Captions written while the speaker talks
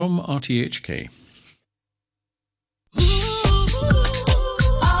from RTHK.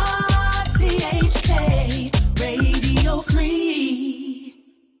 RTHK Radio 3.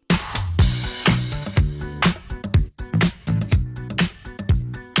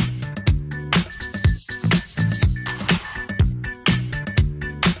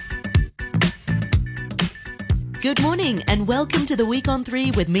 Good morning and welcome to the Week on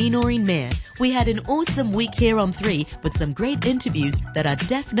 3 with me, Noreen Mir. We had an awesome week here on 3 with some great interviews that are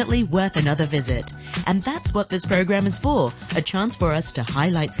definitely worth another visit. And that's what this program is for, a chance for us to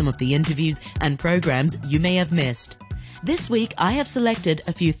highlight some of the interviews and programs you may have missed. This week, I have selected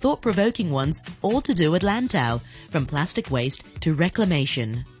a few thought-provoking ones, all to do with Lantau, from plastic waste to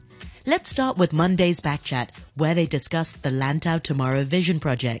reclamation. Let's start with Monday's Backchat, where they discussed the Lantau Tomorrow Vision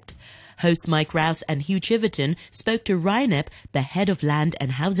Project. Hosts Mike Rouse and Hugh Chiverton spoke to Ryan Ip, the head of land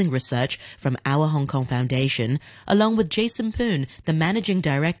and housing research from Our Hong Kong Foundation, along with Jason Poon, the managing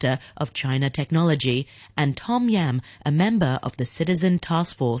director of China Technology, and Tom Yam, a member of the Citizen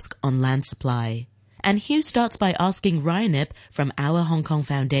Task Force on Land Supply. And Hugh starts by asking Ryan Ip from Our Hong Kong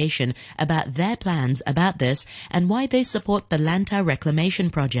Foundation about their plans about this and why they support the Lantau Reclamation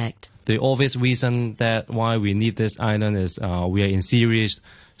Project. The obvious reason that why we need this island is we are in serious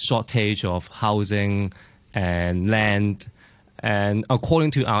shortage of housing and land, and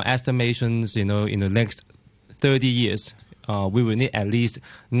according to our estimations, in the next 30 years, we will need at least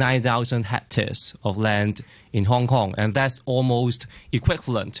 9,000 hectares of land in Hong Kong, and that's almost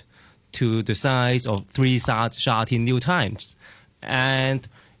equivalent to the size of 3 Sha Tin New Times. And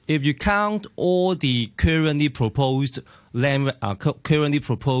if you count all the currently proposed land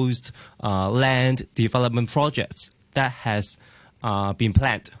development projects that has been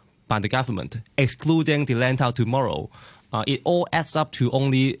planned by the government, excluding the Lantau Tomorrow, it all adds up to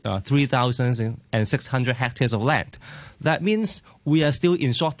only 3,600 hectares of land. That means we are still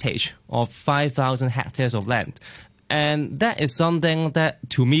in shortage of 5,000 hectares of land. And that is something that,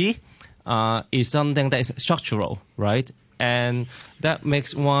 to me, is something that is structural, right? And that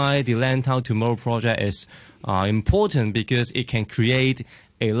makes why the Lantau Tomorrow project is important, because it can create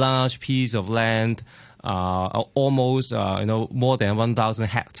a large piece of land, almost more than 1,000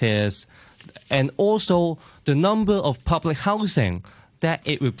 hectares, and also the number of public housing that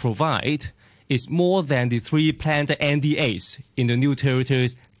it will provide is more than the 3 planned NDAs in the new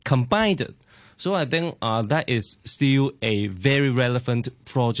territories combined. So I think that is still a very relevant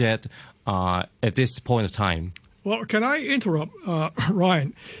project at this point of time. Well, can I interrupt,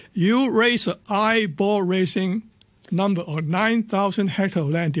 Ryan? You raised an eyeball-raising number of 9,000 hectare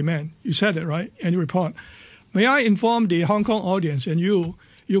land demand. You said it, right, in your report. May I inform the Hong Kong audience and you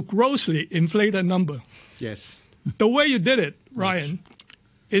grossly inflated that number. Yes. The way you did it, Ryan,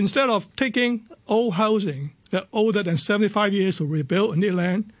 instead of taking old housing that older than 75 years to rebuild new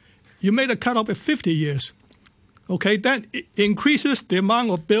land, you made a cutoff at 50 years. Okay, that increases the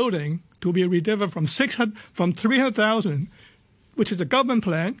amount of building to be redeveloped from 300,000, which is the government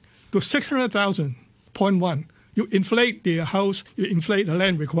plan, to 600,000.1. You inflate the house, you inflate the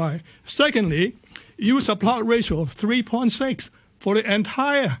land required. Secondly, use a plot ratio of 3.6 for the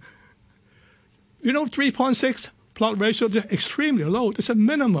entire. 3.6 plot ratio is extremely low. It's a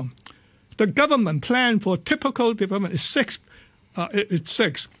minimum. The government plan for typical development is 6. It's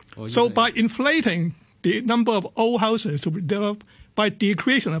 6. So by inflating the number of old houses to be developed, by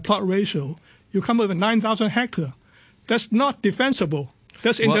decreasing the plot ratio, you come up with 9,000 hectares. That's not defensible.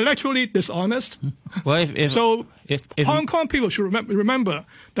 That's intellectually dishonest. Well, if Hong Kong people should remember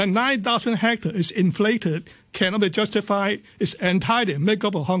that 9,000 hectares is inflated, cannot be justified, is entirely made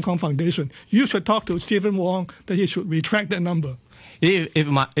up of Hong Kong Foundation. You should talk to Stephen Wong that he should retract that number.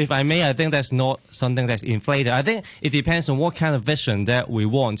 If I may, I think that's not something that's inflated. I think it depends on what kind of vision that we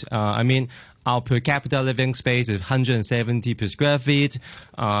want. Our per capita living space is 170 per square feet.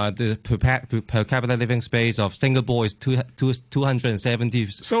 The per capita living space of Singapore is 270.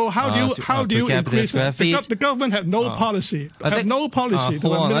 So how do you increase it? The government have no policy. I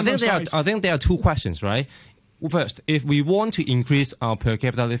think there are 2 questions, right? First, if we want to increase our per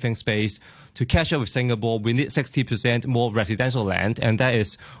capita living space to catch up with Singapore, we need 60% more residential land, and that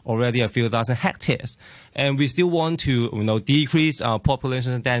is already a few thousand hectares. And we still want to, decrease our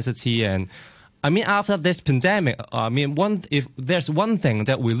population density. And after this pandemic, if there's one thing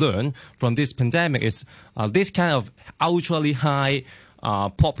that we learn from this pandemic is this kind of ultra high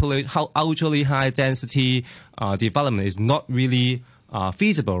density development is not really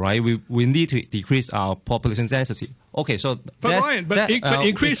feasible, right? We need to decrease our population density. Okay, so But that's, Ryan, but, that, but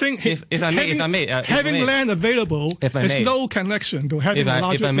increasing if I may, having land available If I is may. no connection to having a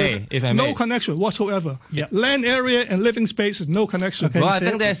larger if I no may. connection whatsoever. Yeah. Land area and living space is no connection. Okay. Well, I Steve?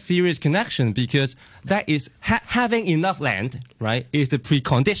 think there's serious connection because that is having enough land, right, is the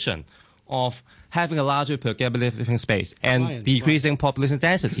precondition of having a larger per capita living space and Ryan, decreasing population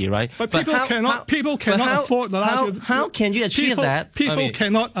density, right? But people cannot afford the larger. How can you achieve that? People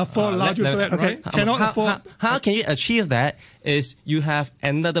cannot afford larger flat, right? Cannot afford. How can you achieve that? Is you have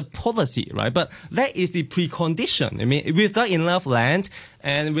another policy, right? But that is the precondition. I mean, without enough land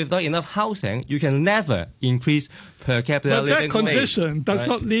and without enough housing, you can never increase per capita But living that condition space, does right?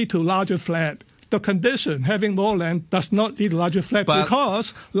 not lead to larger flat. The condition, having more land, does not lead to larger flat But-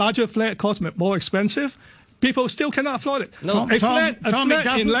 because larger flat costs more expensive. People still cannot afford it. No, a flat it in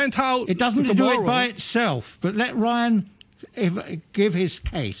doesn't, Lantau it doesn't do it tomorrow- by itself. But let Ryan give his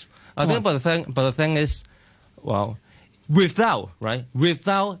case. I think, but the thing is, well, without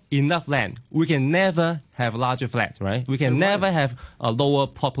enough land, we can never have larger flats, right? We can never have a lower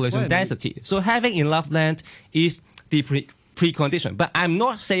population Right. density. So having enough land is the precondition. But I'm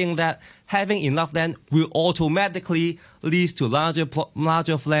not saying that having enough land will automatically lead to larger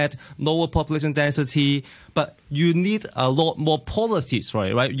flat, lower population density. But you need a lot more policies for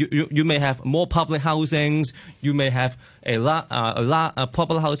it, right? You may have more public housings. You may have a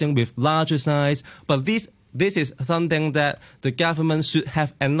public housing with larger size. But this is something that the government should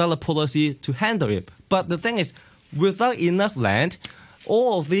have another policy to handle it. But the thing is, without enough land,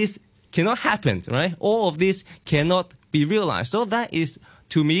 all of this cannot happen, right? All of this cannot be realized. So that is,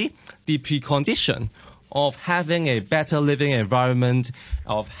 to me, the precondition of having a better living environment,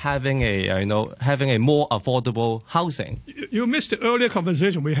 of having a more affordable housing. You missed the earlier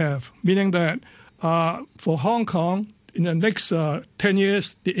conversation we have, meaning that for Hong Kong, in the next 10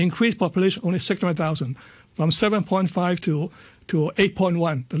 years, the increased population only 600,000, from 7.5 to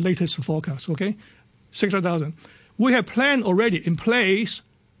 8.1, the latest forecast, okay? 600,000. We have plan already in place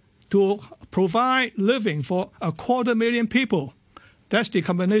to provide living for 250,000 people. That's the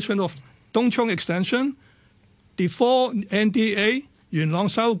combination of Dong Chung Extension, the 4 NDA, Yuen Long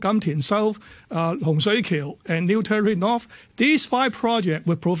South, Kam Tien South, Hong Shui Kiu, and New Territory North. These 5 projects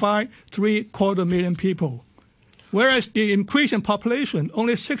will provide 250,000 people, whereas the increase in population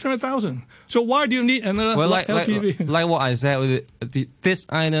only 600,000. So why do you need another LTV? Like what I said, this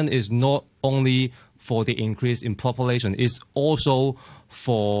island is not only for the increase in population, it's also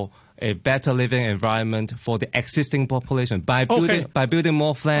for a better living environment for the existing population by building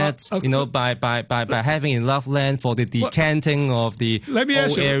more flats, by having enough land for the decanting of the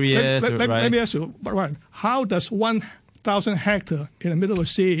old areas. Let me ask you, Ryan, how does 1,000 hectares in the middle of the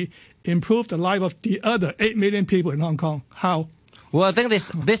sea improve the life of the other 8 million people in Hong Kong? How? Well, I think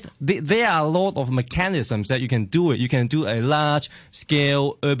there are a lot of mechanisms that you can do it. You can do a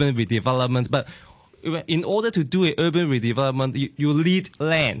large-scale urban redevelopment, but in order to do an urban redevelopment, you need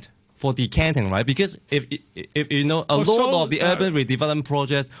land for decanting, right? Because if you know a lot of the urban redevelopment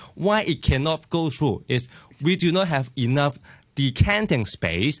projects, why it cannot go through is we do not have enough decanting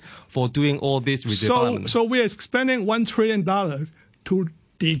space for doing all this redevelopment. So we are spending $1 trillion to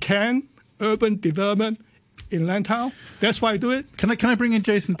decant urban development in Lantau. That's why I do it. Can I bring in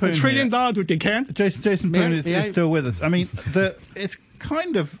Jason Poon? $1 trillion to decant. Jason Poon is still with us. I mean, it's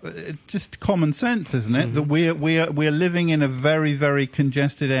kind of just common sense, isn't it? That we're living in a very, very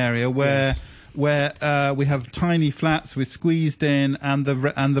congested area where we have tiny flats, we're squeezed in, and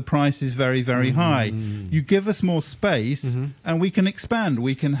the price is very, very high. You give us more space, and we can expand.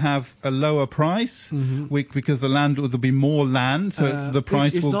 We can have a lower price because there'll be more land, so the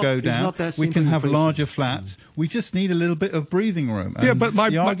price will go down. We can have larger flats. We just need a little bit of breathing room. Yeah, but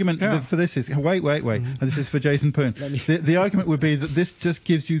the argument for this is wait. And this is for Jason Poon. The argument would be that this just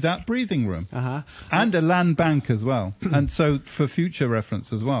gives you that breathing room and a land bank as well, and so for future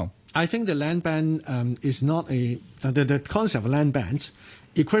reference as well. I think the land ban is not the concept of land bans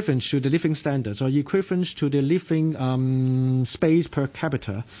equivalent to the living standards or equivalent to the living space per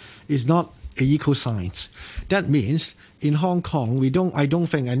capita is not an equal science. That means in Hong Kong, I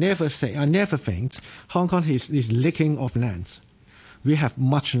never think Hong Kong is lacking of lands. We have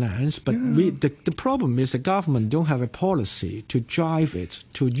much land, but the problem is the government don't have a policy to drive it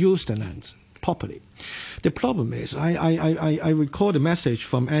to use the lands properly. The problem is, I recall the message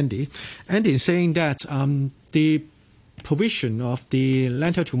from Andy. Andy is saying that the provision of the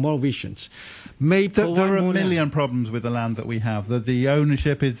Land Title Tomorrow visions may provide There are a more land. million problems with the land that we have. The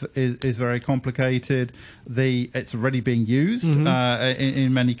ownership is very complicated. It's already being used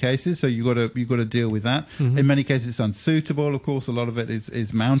in many cases, so you've got to deal with that. In many cases, it's unsuitable. Of course, a lot of it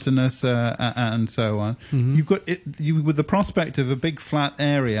is mountainous and so on. You've got with the prospect of a big flat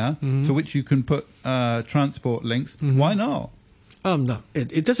area to which you can put transport links. Why not? No,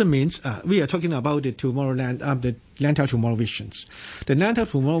 it doesn't mean we are talking about the Tomorrowland, the Land Title Tomorrow visions. The Land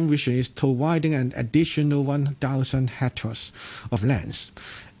Title Tomorrow vision is providing an additional 1,000 hectares of lands.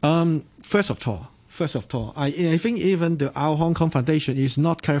 First of all, I think even our Hong Kong Foundation is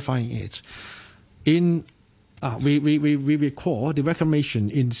not clarifying it. We recall the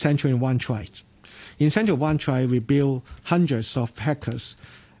reclamation in Central and Wan Chai. In Central Wan Chai, we built hundreds of hectares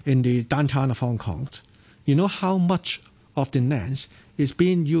in the downtown of Hong Kong. You know how much of the lands is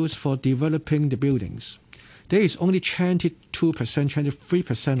being used for developing the buildings? There is only 22%,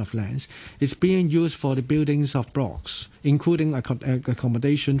 23% of lands is being used for the buildings of blocks, including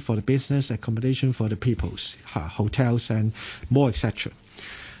accommodation for the business, accommodation for the peoples, hotels and more, etc.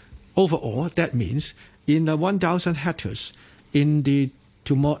 Overall, that means in the 1,000 hectares in the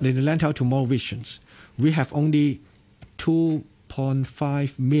Land Title Tomorrow visions, we have only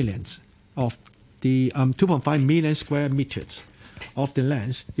 2.5 million of the 2.5 million square meters of the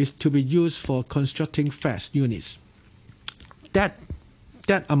lands is to be used for constructing flats units. That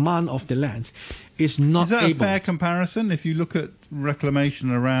amount of the land is not Is that able. a fair comparison? If you look at reclamation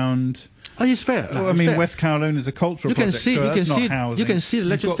around... Oh, it's fair. Well, I mean, West Kowloon is a cultural project, so that's not housing. You can see the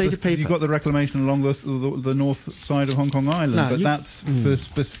legislative paper. You've got the reclamation along the north side of Hong Kong Island, No, but that's for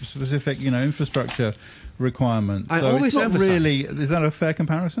specific, infrastructure requirements. I So always it's not emphasize- really. Is that a fair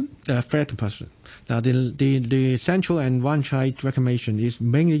comparison? Fair comparison. Now, the Central and Wan Chai reclamation is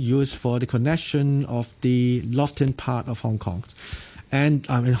mainly used for the connection of the northern part of Hong Kong and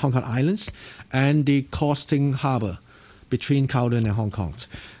in Hong Kong Islands and the coasting harbour between Kowloon and Hong Kong.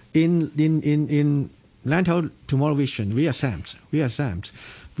 In Land Title Tomorrow Vision, we have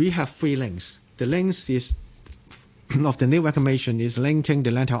 3 links. The links is of the new reclamation is linking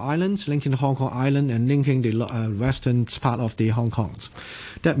the Land Title Islands, linking the Hong Kong Island, and linking the western part of the Hong Kong.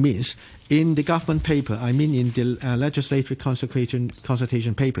 That means in the government paper, in the legislative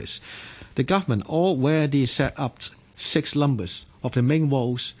consultation papers, the government already set up 6 numbers of the main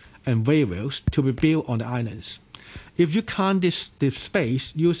roads and railways to be built on the islands. If you count the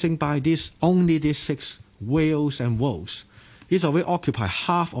space using by only these 6 rails and roads, it's already occupy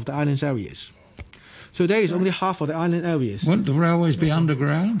half of the island's areas. So there is only half of the island areas. Wouldn't the railways be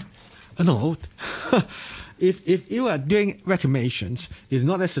underground? No. If you are doing reclamations, it's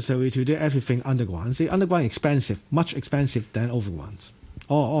not necessary to do everything underground. The underground is expensive, much expensive than overgrounds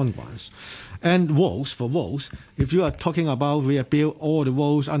or undergrounds. And roads, if you are talking about we build all the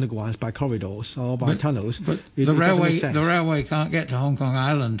roads underground by corridors or by tunnels, But it the doesn't make sense. railway can't get to Hong Kong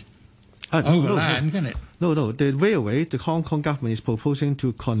Island No, overland, can it? No. The railway, the Hong Kong government is proposing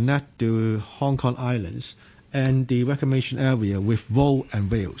to connect the Hong Kong Islands and the reclamation area with road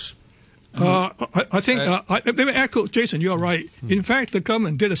and rails. I think, let me echo Jason, you're right. In fact, the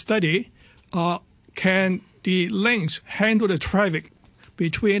government did a study. Can the links handle the traffic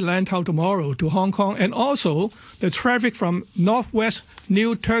between Land Title Tomorrow to Hong Kong and also the traffic from Northwest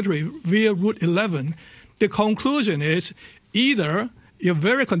New Territory via Route 11? The conclusion is either you're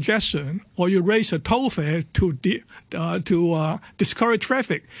very congested or you raise a toll fare to discourage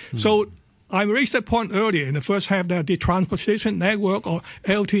traffic. So I raised that point earlier in the first half that the transportation network or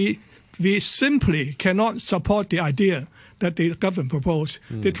LTV simply cannot support the idea that the government proposed.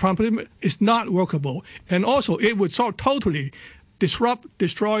 The transportation is not workable. And also it would totally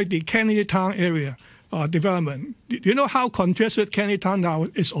destroy the Kennedy Town area development. Do you know how congested Kennedy Town now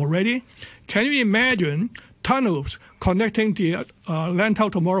is already? Can you imagine tunnels connecting the Land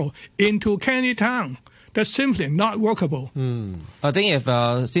Title Tomorrow into Kennedy Town? That's simply not workable. I think if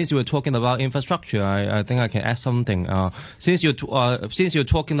since you were talking about infrastructure, I think I can add something. Since you're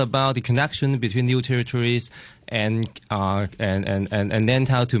talking about the connection between new territories and Land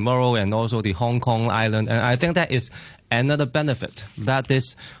Title Tomorrow and also the Hong Kong Island, and I think that is another benefit that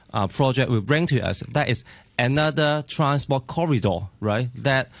this project will bring to us. That is another transport corridor, right?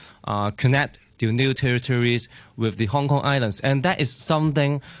 That connect the new territories with the Hong Kong Islands, and that is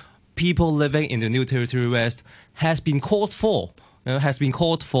something people living in the New Territory West has been called for.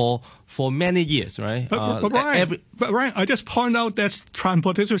 For many years, right? But Ryan, I just point out that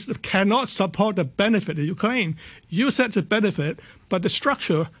transportation cannot support the benefit that you claim. You said the benefit, but the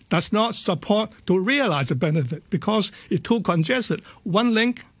structure does not support to realize the benefit because it's too congested. One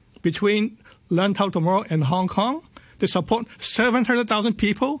link between Land Title Tomorrow and Hong Kong, They support 700,000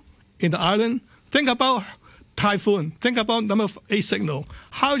 people in the island. Think about typhoon. Think about number 8 signal.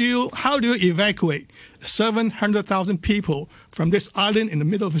 How do you evacuate 700,000 people from this island in the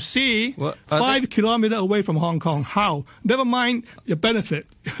middle of the sea, 5 kilometers away from Hong Kong? How? Never mind the benefit.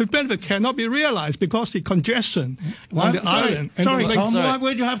 The benefit cannot be realized because the congestion on the island. Sorry, Tom, why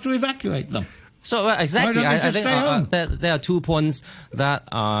would you have to evacuate them? So exactly, Why don't they I just think stay home? there are 2 points that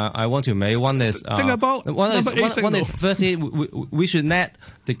I want to make. One is Think about one is number 8 one is signal. firstly we should let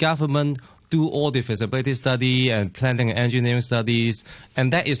the government do all the feasibility study and planning and engineering studies,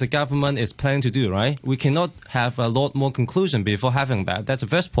 and that is the government is planning to do, right? We cannot have a lot more conclusion before having that. That's the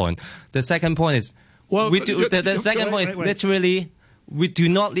first point. The second point is literally. We do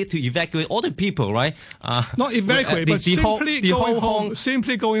not need to evacuate all the people, right? Not evacuate, but simply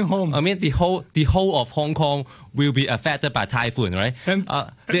going home. I mean, the whole of Hong Kong will be affected by typhoon, right? And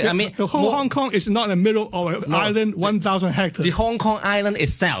the whole Hong Kong is not in the middle of an island, 1,000 hectares. The Hong Kong island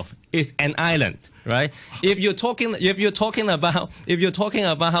itself is an island, right? If you're talking about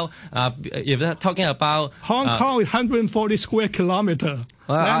Hong Kong is 140 square kilometers.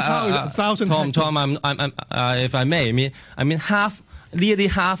 1,000 hectares. Tom, if I may, I mean nearly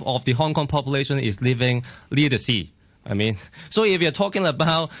half of the Hong Kong population is living near the sea. I mean, so if you're talking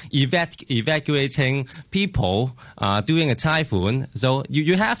about evacuating people during a typhoon, so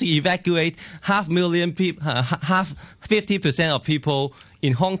you have to evacuate 500,000 people, 50% of people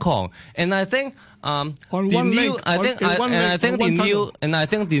in Hong Kong, and I think the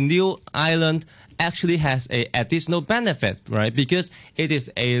new island actually has a additional benefit, right? Because it is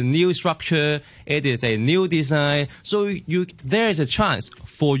a new structure, it is a new design, so there is a chance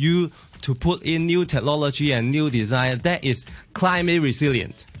for you to put in new technology and new design that is climate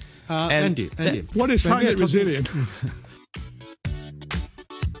resilient. Andy, what is climate resilient?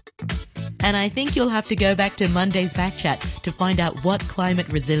 And I think you'll have to go back to Monday's Back Chat to find out what climate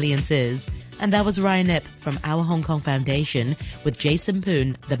resilience is. And that was Ryan Ip from Our Hong Kong Foundation with Jason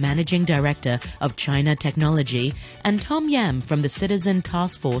Poon, the Managing Director of China Technology, and Tom Yam from the Citizen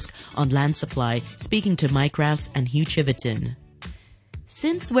Task Force on Land Supply, speaking to Mike Rouse and Hugh Chiverton.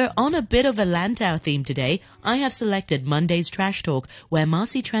 Since we're on a bit of a Lantau theme today, I have selected Monday's Trash Talk, where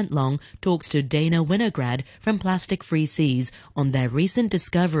Marcy Trent Long talks to Dana Winograd from Plastic Free Seas on their recent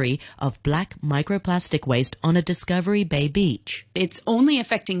discovery of black microplastic waste on a Discovery Bay beach. It's only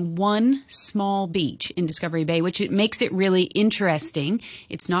affecting one small beach in Discovery Bay, which it makes it really interesting.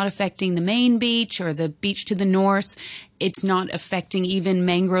 It's not affecting the main beach or the beach to the north. It's not affecting even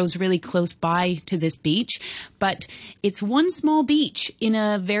mangroves really close by to this beach, but it's one small beach in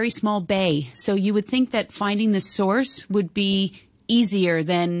a very small bay. So you would think that finding the source would be easier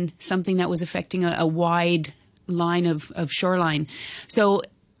than something that was affecting a wide line of shoreline. So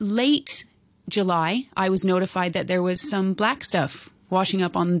late July, I was notified that there was some black stuff washing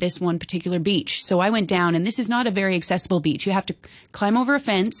up on this one particular beach. So I went down, and this is not a very accessible beach. You have to climb over a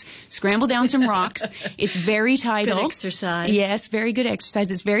fence, scramble down some rocks. It's very tidal. Good exercise. Yes, very good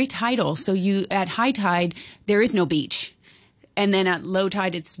exercise. It's very tidal. So at high tide, there is no beach. And then at low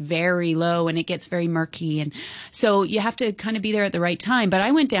tide, it's very low and it gets very murky. And so you have to kind of be there at the right time. But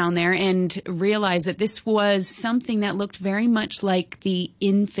I went down there and realized that this was something that looked very much like the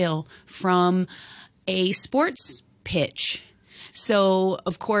infill from a sports pitch. So,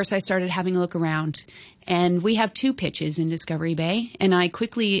 of course, I started having a look around. And we have 2 pitches in Discovery Bay. And I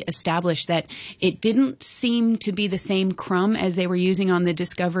quickly established that it didn't seem to be the same crumb as they were using on the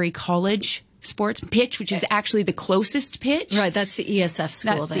Discovery College sports pitch, which is actually the closest pitch. Right, that's the ESF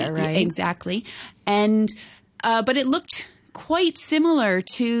school right? Exactly. And but it looked quite similar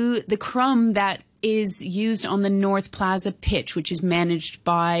to the crumb that is used on the North Plaza pitch, which is managed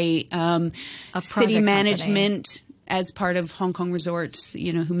by city management company as part of Hong Kong Resorts,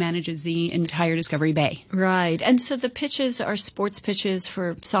 who manages the entire Discovery Bay. Right. And so the pitches are sports pitches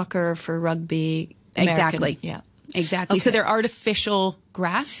for soccer, for rugby. Exactly. Yeah. Exactly. Okay. So they're artificial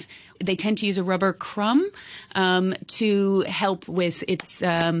grass. They tend to use a rubber crumb to help with its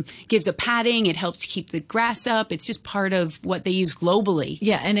gives a padding. It helps to keep the grass up. It's just part of what they use globally.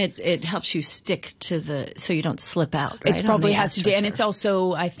 Yeah, and it helps you stick to so you don't slip out. Right? It probably has to do, and it's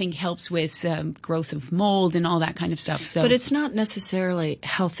also, I think, helps with growth of mold and all that kind of stuff. So, but it's not necessarily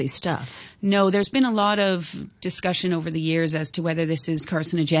healthy stuff. No, there's been a lot of discussion over the years as to whether this is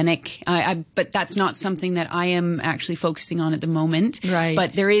carcinogenic, but that's not something that I am actually focusing on at the moment. Right.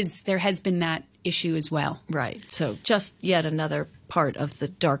 But there has been that issue as well. Right. So just yet another part of the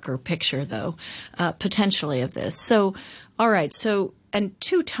darker picture, though, potentially of this. So, all right. So And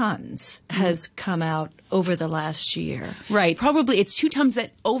 2 tons has come out over the last year. Right. Probably it's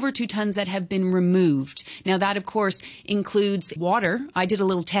over 2 tons that have been removed. Now that, of course, includes water. I did a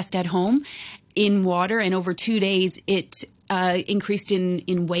little test at home in water, and over 2 days it increased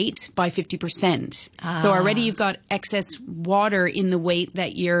in weight by 50%. So already you've got excess water in the weight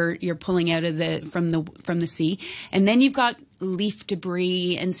that you're pulling out of from the sea, and then you've got leaf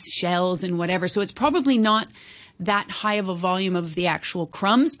debris and shells and whatever. So it's probably not that high of a volume of the actual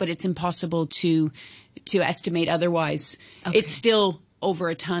crumbs, but it's impossible to estimate otherwise. Okay. It's still over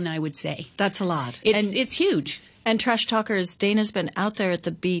a ton, I would say. That's a lot. It's huge. And Trash Talkers, Dana's been out there at the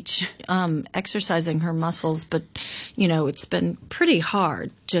beach exercising her muscles, but, it's been pretty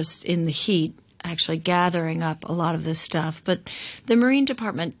hard just in the heat, actually gathering up a lot of this stuff. But the Marine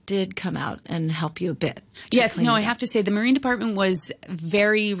Department did come out and help you a bit. Yes, no, I have to say the Marine Department was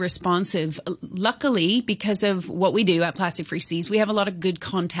very responsive. Luckily, because of what we do at Plastic Free Seas, we have a lot of good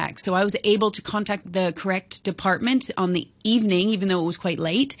contacts. So I was able to contact the correct department on the evening, even though it was quite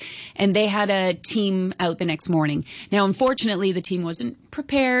late, and they had a team out the next morning. Now, unfortunately, the team wasn't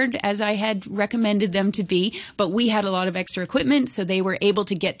prepared as I had recommended them to be, but we had a lot of extra equipment, so they were able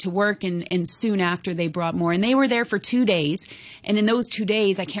to get to work, and soon after they brought more. And they were there for 2 days, and in those 2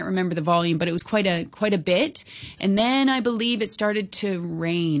 days, I can't remember the volume, but it was quite a bit. And then I believe it started to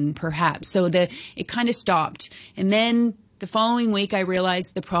rain, perhaps. So it kind of stopped. And then the following week, I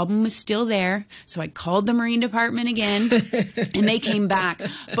realized the problem was still there. So I called the Marine Department again, and they came back.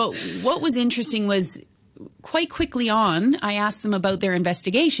 But what was interesting was quite quickly on, I asked them about their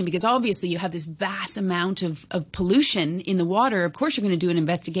investigation, because obviously you have this vast amount of pollution in the water. Of course, you're going to do an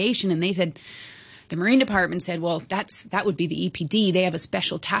investigation. And they said, the Marine Department said, well, that would be the EPD. They have a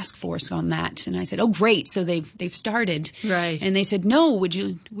special task force on that. And I said, oh, great. So they've started. Right. And they said, no, would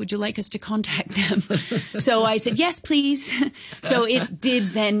you like us to contact them? So I said, yes, please. So it did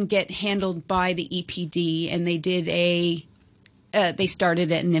then get handled by the EPD, and they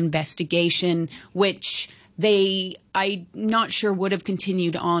started an investigation, which I'm not sure would have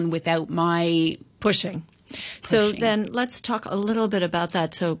continued on without my pushing. So then let's talk a little bit about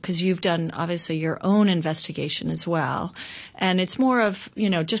that. So, because you've done obviously your own investigation as well. And it's more of,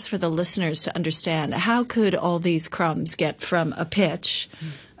 just for the listeners to understand, how could all these crumbs get from a pitch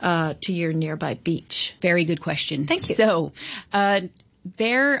to your nearby beach? Very good question. Thank you. So,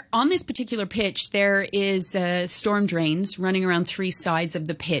 there, on this particular pitch, there is storm drains running around 3 sides of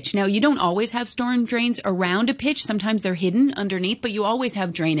the pitch. Now, you don't always have storm drains around a pitch. Sometimes they're hidden underneath, but you always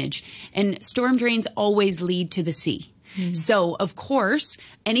have drainage. And storm drains always lead to the sea. Mm. So, of course,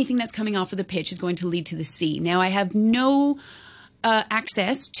 anything that's coming off of the pitch is going to lead to the sea. Now, I have no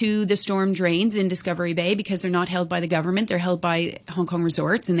access to the storm drains in Discovery Bay because they're not held by the government. They're held by Hong Kong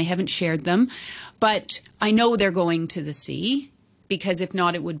Resorts, and they haven't shared them. But I know they're going to the sea, because if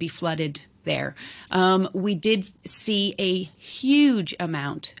not, it would be flooded there. We did see a huge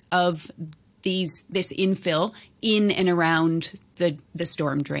amount of this infill in and around the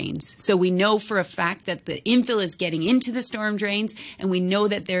storm drains. So we know for a fact that the infill is getting into the storm drains, and we know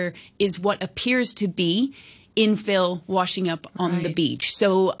that there is what appears to be infill washing up on the beach.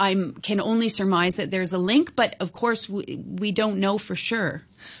 So I can only surmise that there's a link, but of course we don't know for sure.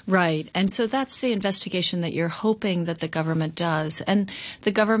 Right. And so that's the investigation that you're hoping that the government does. And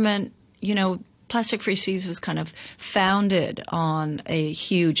the government, Plastic Free Seas was kind of founded on a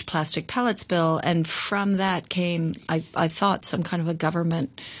huge plastic pellets bill, and from that came, I thought, some kind of a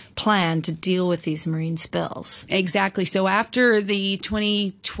government plan to deal with these marine spills. Exactly. So after the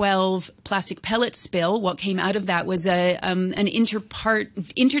 2012 plastic pellet spill, what came out of that was an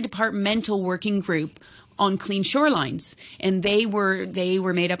interdepartmental working group on clean shorelines. And they were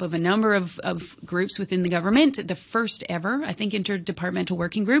made up of a number of groups within the government, the first ever, I think, interdepartmental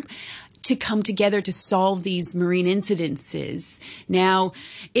working group, to come together to solve these marine incidences. Now,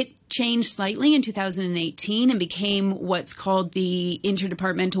 it changed slightly in 2018 and became what's called the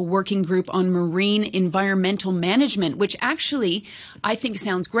Interdepartmental Working Group on Marine Environmental Management, which actually I think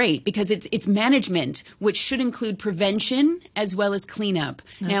sounds great because it's management, which should include prevention as well as cleanup.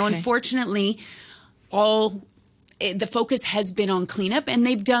 Okay. Now, unfortunately, the focus has been on cleanup, and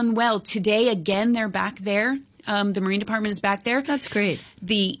they've done well. Today, again, they're back there. The Marine Department is back there. That's great.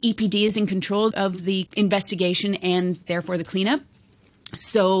 The EPD is in control of the investigation and therefore the cleanup.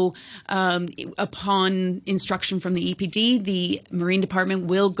 So upon instruction from the EPD, the Marine Department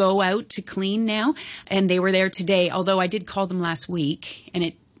will go out to clean now. And they were there today, although I did call them last week,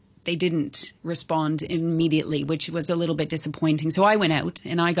 and they didn't respond immediately, which was a little bit disappointing. So I went out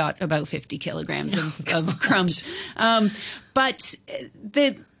and I got about 50 kilograms of crumbs. But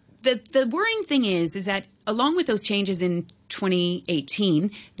The worrying thing is that along with those changes in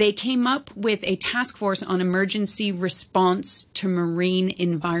 2018, they came up with a task force on emergency response to marine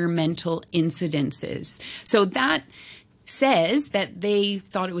environmental incidences. So that says that they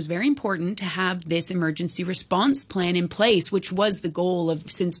thought it was very important to have this emergency response plan in place, which was the goal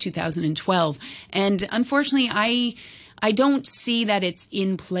of since 2012. And unfortunately, I don't see that it's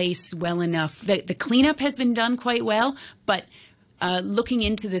in place well enough. The cleanup has been done quite well, but looking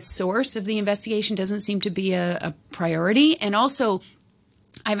into the source of the investigation doesn't seem to be a priority. And also,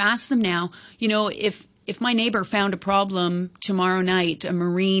 I've asked them now, if my neighbor found a problem tomorrow night, a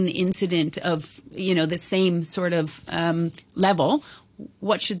marine incident of, the same sort of level,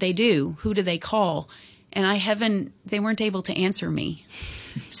 what should they do? Who do they call? And they weren't able to answer me.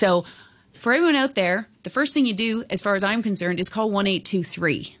 So for everyone out there, the first thing you do, as far as I'm concerned, is call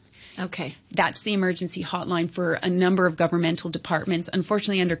 1-823. Okay. That's the emergency hotline for a number of governmental departments.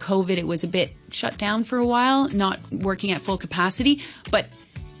 Unfortunately, under COVID, it was a bit shut down for a while, not working at full capacity. But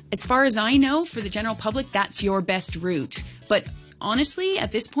as far as I know, for the general public, that's your best route. But honestly,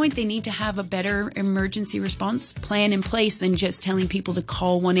 at this point, they need to have a better emergency response plan in place than just telling people to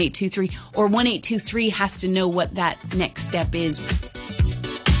call 1-823, or 1-823 has to know what that next step is.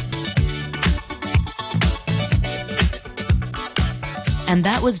 And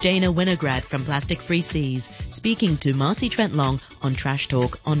that was Dana Winograd from Plastic Free Seas speaking to Marcy Trentlong on Trash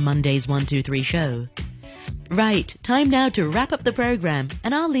Talk on Monday's 123 show. Right, time now to wrap up the program,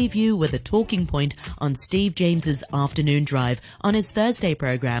 and I'll leave you with a talking point on Steve James's Afternoon Drive on his Thursday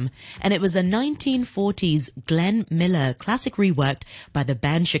program, and it was a 1940s Glenn Miller classic reworked by the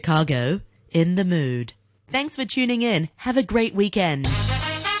band Chicago, In the Mood. Thanks for tuning in. Have a great weekend.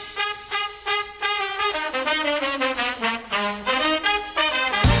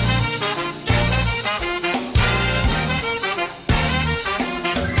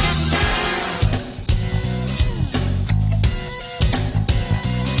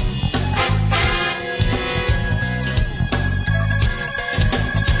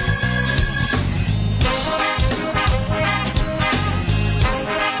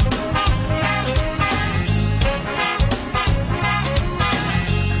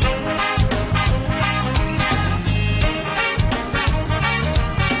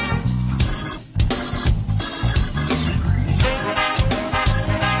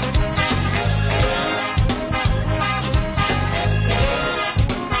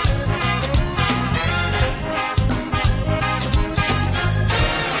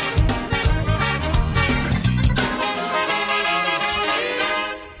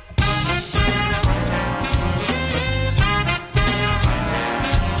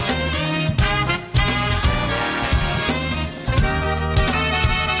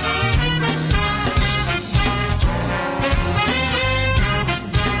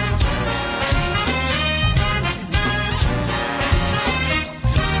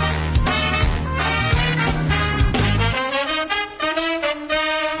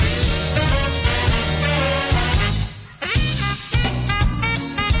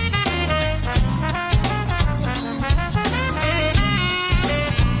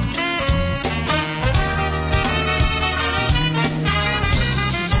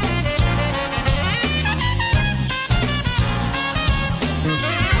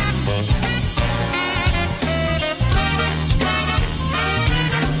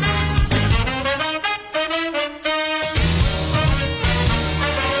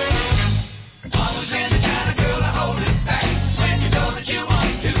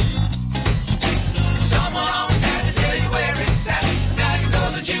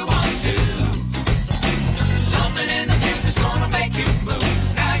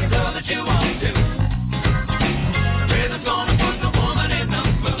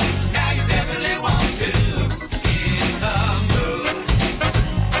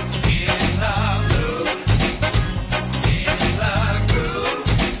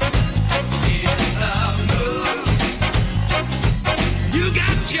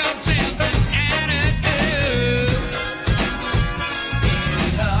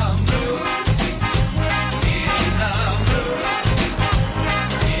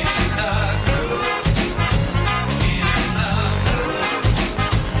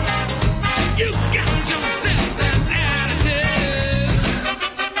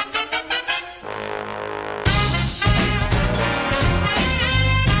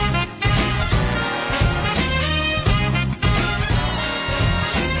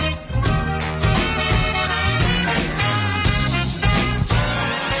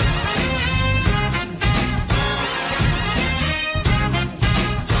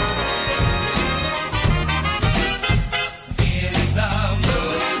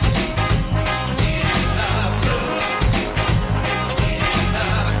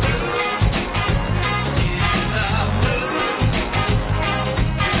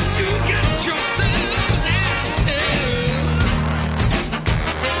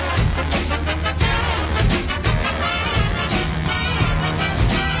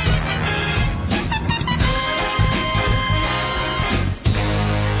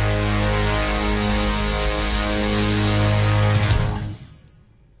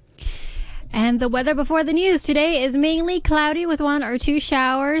 And the weather before the news today is mainly cloudy with 1 or 2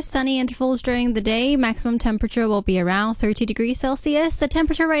 showers, sunny intervals during the day. Maximum temperature will be around 30 degrees Celsius. The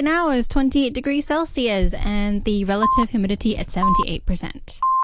temperature right now is 28 degrees Celsius and the relative humidity at 78%.